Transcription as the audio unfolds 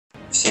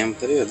Всем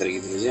привет,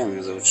 дорогие друзья,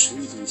 меня зовут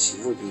Шли, и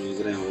сегодня мы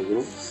играем в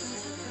игру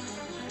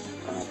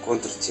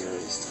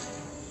Контртеррорист.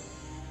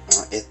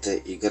 Это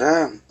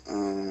игра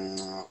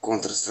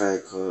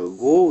Counter-Strike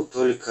Go,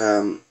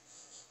 только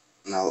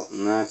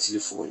на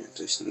телефоне.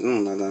 То есть,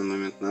 на данный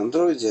момент на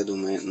андроиде, я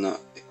думаю, на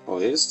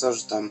iOS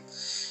тоже там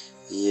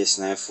есть,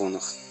 на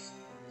айфонах.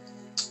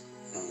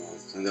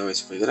 Вот.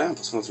 Давайте поиграем,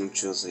 посмотрим,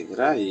 что за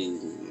игра, и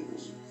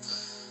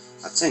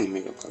оценим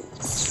ее.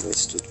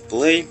 Давайте тут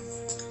play.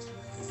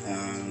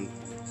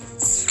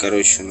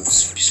 Короче, у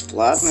нас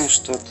бесплатное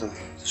что-то,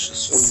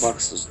 600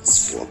 баксов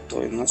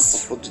золотой, у нас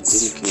походу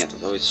денег нету.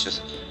 Давайте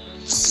сейчас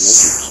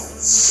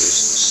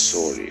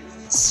sorry.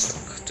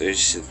 Так, то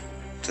есть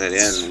это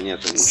реально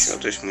нету ничего,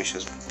 то есть мы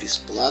сейчас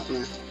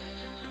бесплатно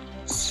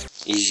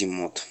easy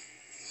мод.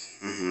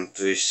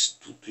 То есть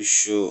тут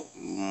еще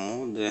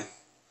моды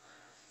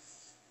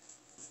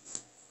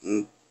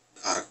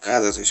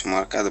аркада, то есть мы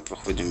аркада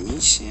проходим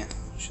миссии,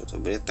 что-то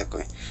бред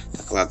такой.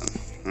 Так, ладно.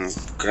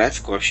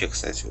 Графику вообще,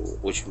 кстати,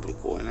 очень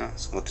прикольно.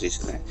 Смотрите,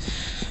 да.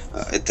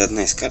 Это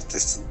одна из карт,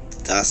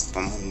 даст,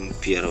 по-моему,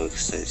 первый,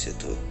 кстати.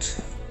 Это вот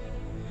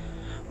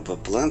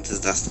Бэплент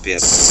даст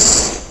первый.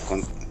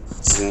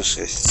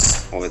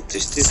 1.6. Ой, то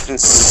есть ты, в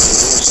принципе,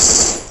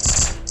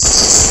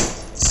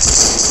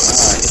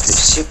 это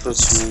все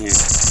против меня.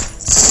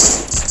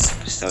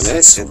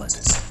 Представляете?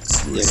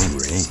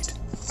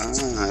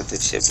 Это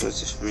все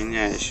против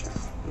меня еще.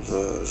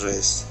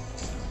 Жесть.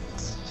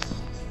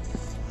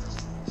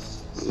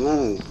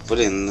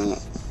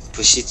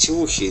 По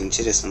сетевухе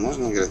интересно,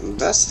 можно играть?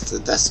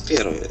 Даст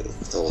первый,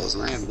 кто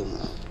знает,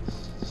 думаю.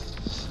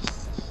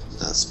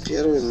 Даст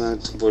первый, но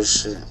это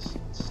больше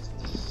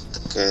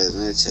такая,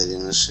 знаете,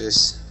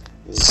 1.6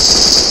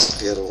 из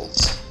первого.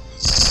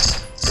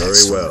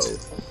 Very well.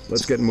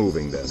 Let's get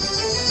moving then.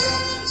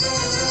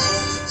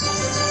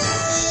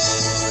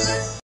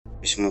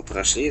 То есть мы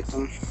прошли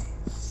там.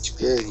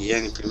 Теперь я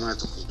не понимаю,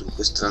 только с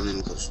другой стороны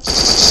мы, короче.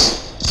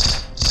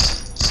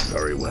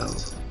 Very well.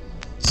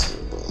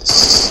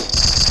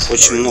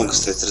 Очень много,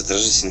 кстати,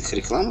 раздражительных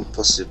реклам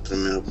после,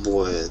 например,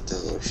 боя. Это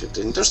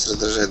вообще-то не то, что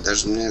раздражает,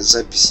 даже у меня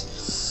запись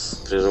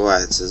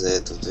прерывается из-за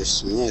этого. То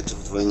есть меня это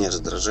вдвойне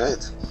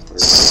раздражает.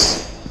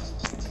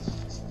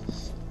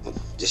 Вот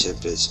здесь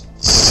опять.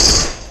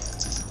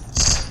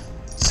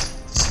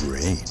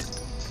 Great.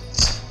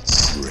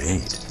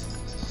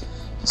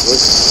 Вот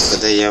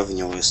когда я в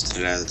него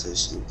стреляю, то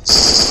есть.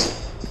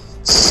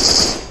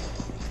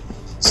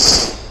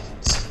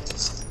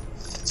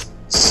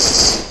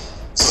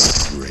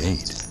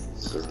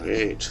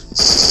 Great.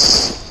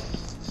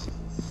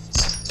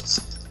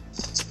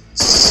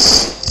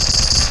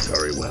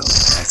 Very well.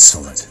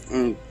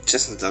 Excellent.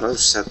 Честно, здоровье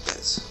 65.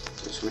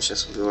 То есть мы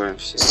сейчас убиваем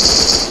всех.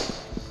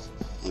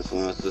 Не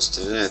помню, кто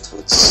стреляет.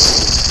 Вот.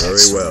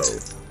 Very well.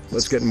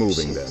 Let's get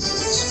moving then.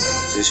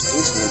 То есть, в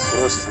принципе,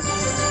 просто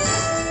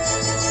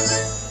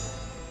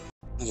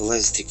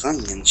вылазит реклама,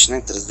 меня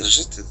начинает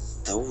раздражать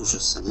до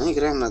ужаса. Мы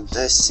играем на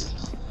Дасте.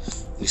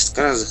 Из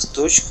каждых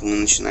точек мы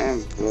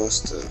начинаем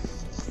просто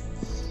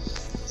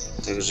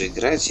также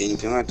играть. Я не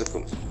понимаю, только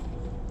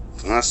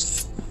у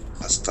нас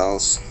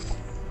остался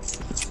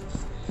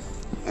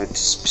это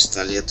с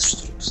пистолета,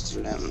 что ли,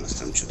 постреляем. У нас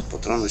там что-то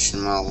патрон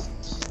очень мало.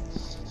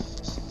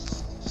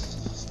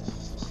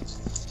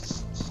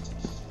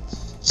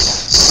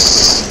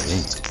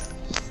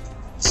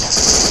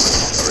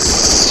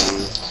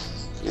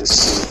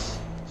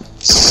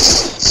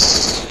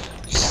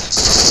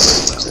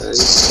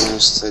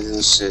 Значит,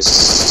 1.6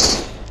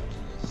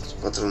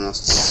 патрон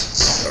остался.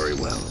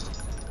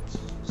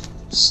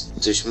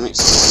 То есть мы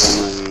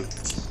экономим.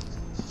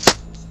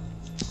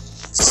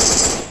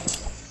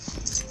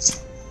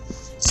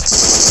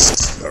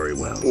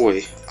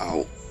 Ой,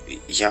 ау,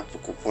 я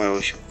покупаю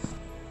вообще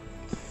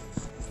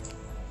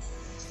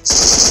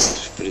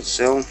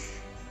прицел.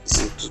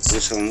 Тут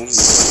прицел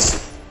нужно.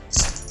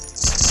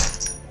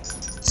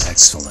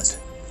 Excellent.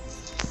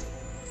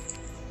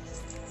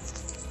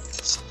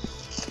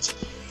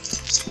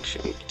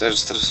 Даже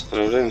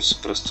справляемся с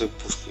простой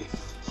пушкой.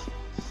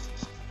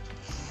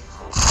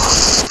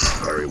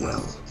 Very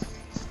well.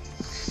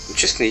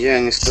 Честно, я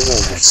не сказал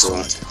бы,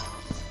 что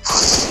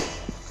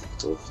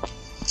тут.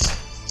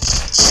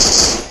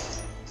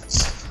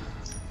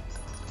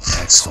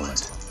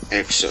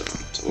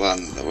 Excellent.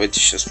 Ладно, давайте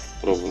сейчас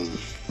попробуем.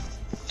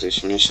 То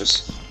есть у меня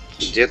сейчас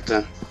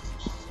где-то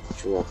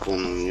чувак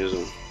вон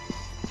внизу.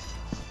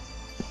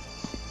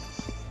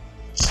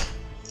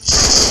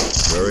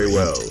 Very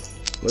well.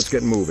 Let's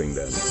get moving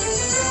then.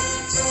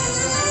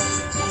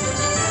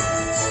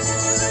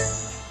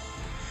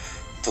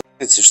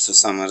 Знаете, что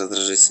самое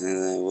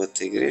раздражительное в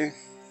этой игре?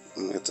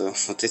 Это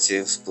вот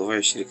эти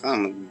всплывающие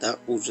рекламы до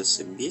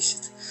ужаса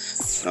бесит.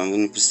 Прям вы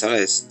не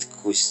представляете, до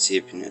какой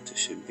степени это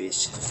все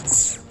бесит.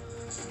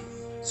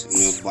 У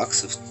него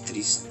баксов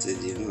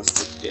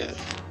 395.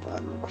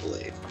 Ладно,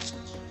 play.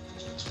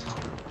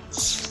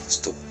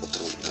 Стоп,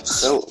 патрон.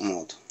 Hell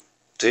мод.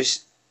 То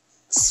есть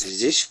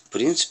здесь, в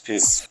принципе,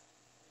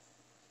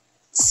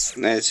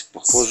 знаете,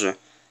 похоже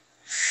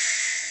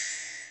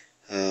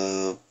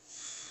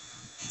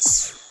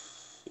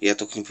Я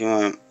только не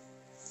понимаю.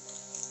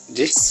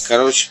 Здесь,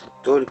 короче,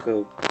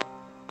 только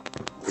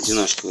в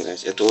одиночку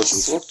играть. Это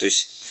очень плохо. То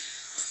есть,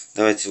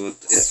 давайте вот...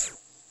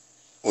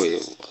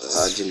 Ой,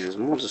 один из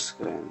модов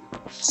сыграем.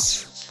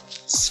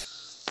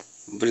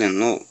 Блин,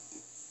 ну...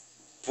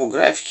 По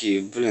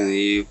графике, блин,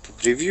 и по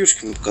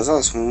превьюшке мне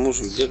показалось, мы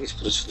можем бегать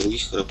против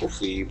других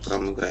игроков и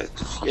прям играть.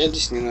 Я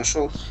здесь не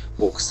нашел.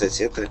 О,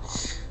 кстати, это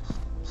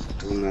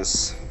у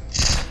нас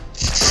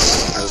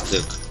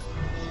аздек.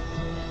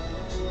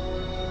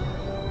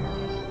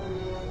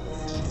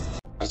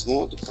 От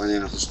мода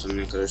понятно, что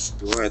меня, короче,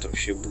 убивает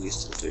вообще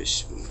быстро. То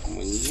есть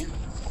мне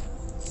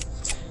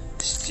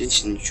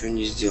здесь ничего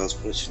не сделать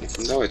против них.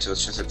 Ну давайте вот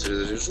сейчас это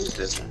разряжу вот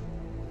это.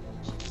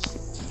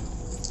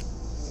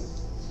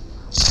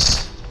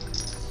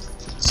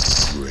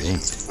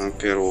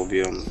 Первого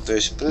убьем. То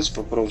есть, в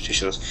принципе, попробовать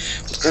еще раз.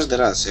 Вот каждый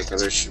раз я,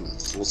 короче,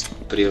 вот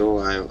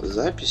прерываю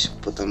запись,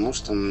 потому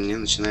что мне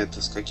начинает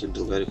скакивать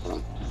другая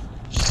реклама.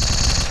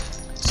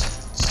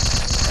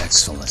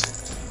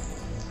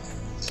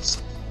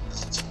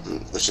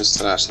 Очень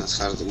страшно с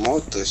hard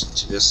мод, то есть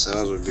тебя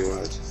сразу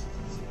убивают.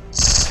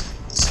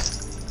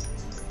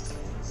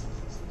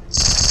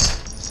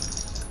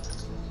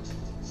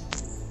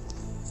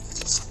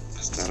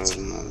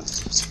 Осторожно надо.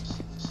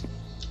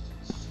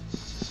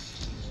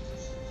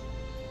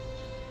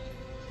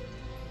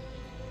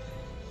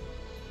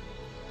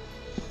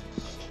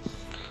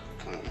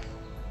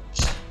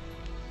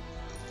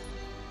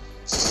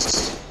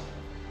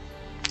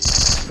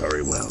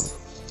 Very well.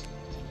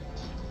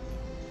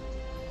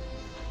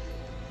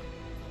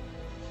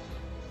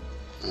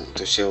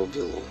 То есть я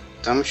убил его.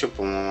 Там еще,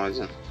 по-моему,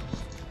 один.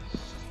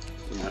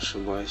 Не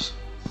ошибаюсь.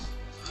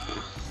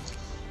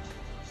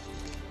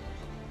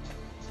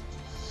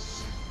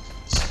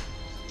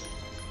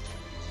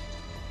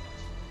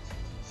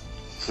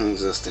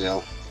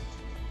 Застрял.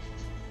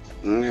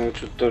 Ну, его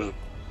тут тоже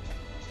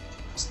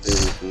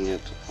стоит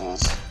нету. О.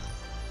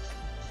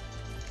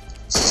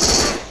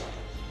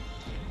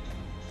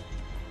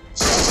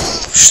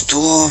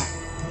 Что?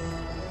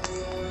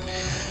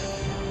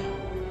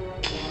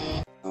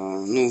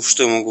 Ну,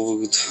 что я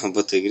могу об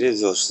этой игре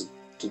сделать, что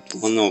тут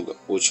много,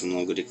 очень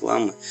много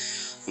рекламы.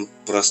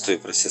 Простой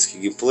простецкий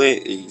геймплей.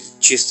 И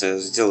чисто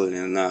сделали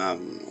на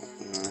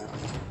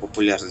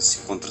популярности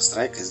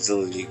Counter-Strike,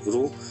 сделали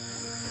игру,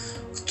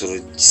 которая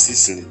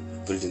действительно,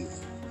 блин,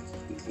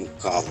 ну,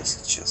 кал,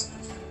 если честно.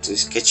 То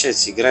есть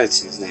качать,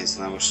 играть, не знаю,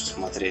 на ваше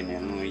усмотрение.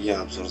 Ну,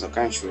 я обзор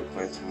заканчиваю,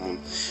 поэтому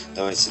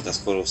давайте до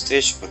скорых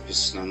встреч,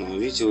 подписывайтесь на новое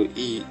видео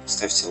и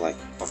ставьте лайк.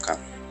 Пока.